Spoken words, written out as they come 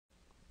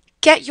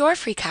Get your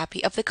free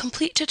copy of the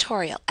complete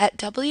tutorial at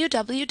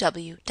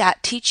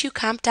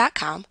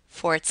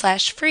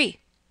www.teachucomp.com/free.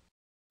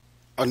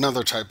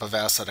 Another type of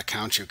asset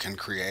account you can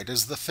create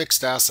is the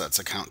fixed assets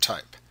account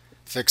type.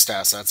 Fixed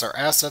assets are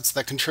assets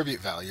that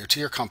contribute value to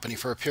your company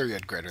for a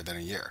period greater than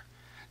a year.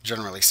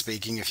 Generally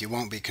speaking, if you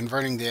won't be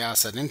converting the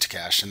asset into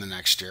cash in the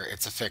next year,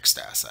 it's a fixed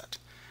asset.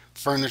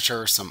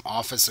 Furniture, some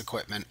office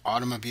equipment,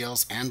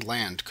 automobiles, and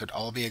land could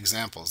all be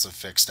examples of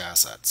fixed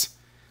assets.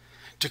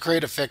 To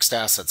create a fixed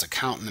assets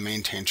account in the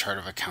Maintain Chart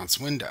of Accounts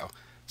window,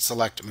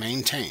 select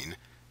Maintain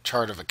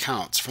Chart of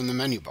Accounts from the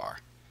menu bar.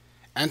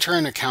 Enter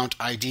an account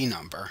ID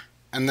number,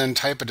 and then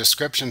type a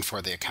description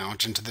for the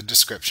account into the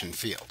description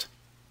field.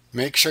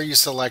 Make sure you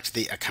select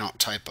the account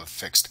type of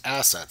fixed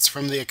assets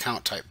from the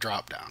account type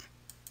dropdown.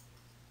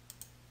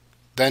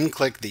 Then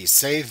click the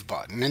Save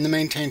button in the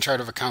Maintain Chart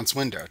of Accounts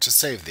window to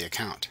save the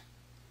account.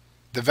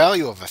 The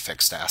value of a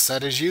fixed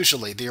asset is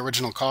usually the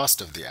original cost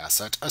of the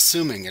asset,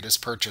 assuming it is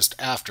purchased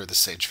after the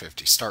Sage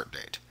 50 start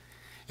date.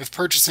 If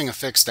purchasing a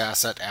fixed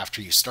asset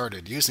after you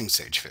started using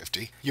Sage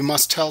 50, you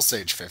must tell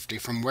Sage 50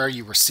 from where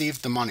you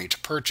received the money to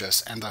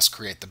purchase and thus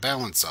create the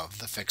balance of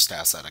the fixed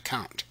asset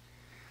account.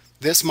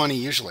 This money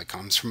usually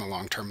comes from a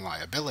long-term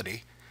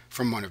liability,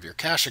 from one of your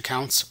cash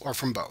accounts, or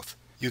from both.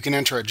 You can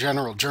enter a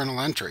general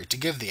journal entry to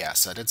give the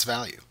asset its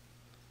value.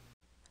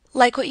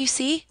 Like what you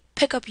see?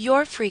 Pick up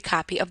your free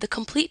copy of the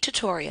complete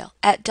tutorial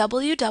at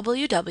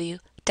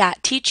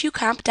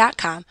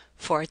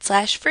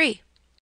www.teachucomp.com/free.